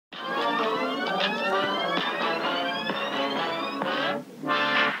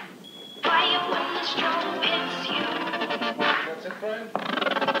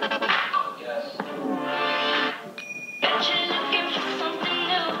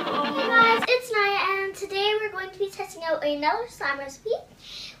testing out another slime recipe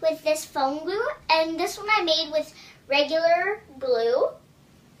with this foam glue, and this one I made with regular glue.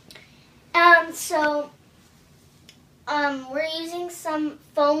 We're using some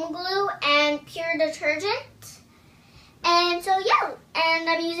foam glue and pure detergent. And so yeah, and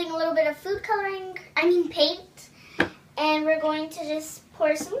I'm using a little bit of food coloring, paint, and we're going to just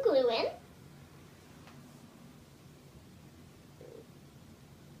pour some glue in.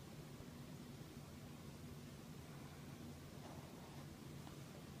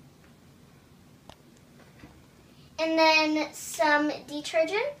 And then some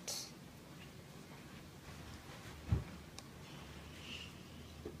detergent.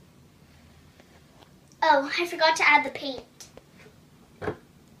 Oh, I forgot to add the paint. There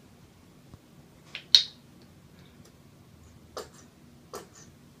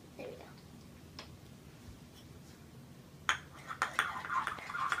we go.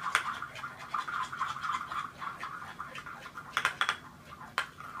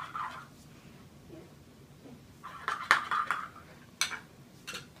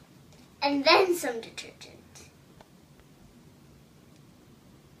 And then some detergent.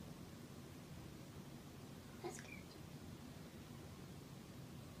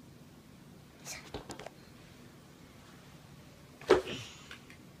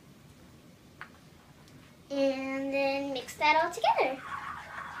 And then mix that all together.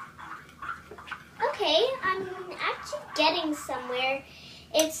 Okay, I'm actually getting somewhere.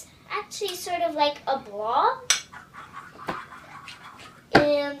 It's actually sort of like a blob.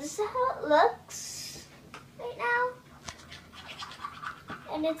 And this is how it looks right now.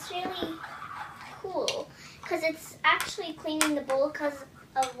 And it's really cool because it's actually cleaning the bowl because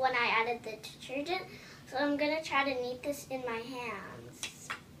of when I added the detergent. So I'm going to try to knead this in my hands.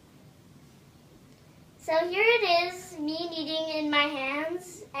 So here it is, me kneading in my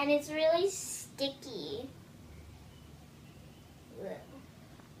hands, and it's really sticky. Ugh.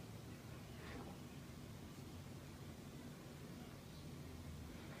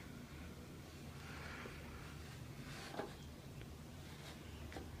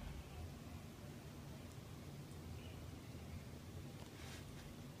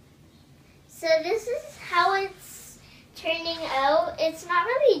 So this is how it's turning out. It's not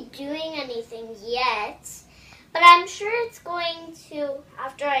really doing anything yet, but I'm sure it's going to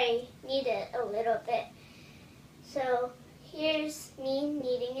after I knead it a little bit. So here's me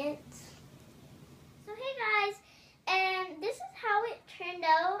kneading it. So hey guys, and this is how it turned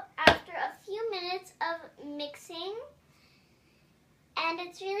out after a few minutes of mixing, and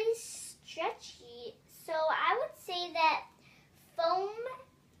it's really stretchy. So I would say that foam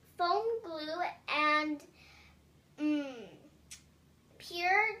glue and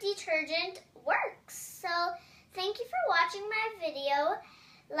pure detergent works. So thank you for watching my video.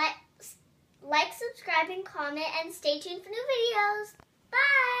 Like, subscribe, and comment, and stay tuned for new videos.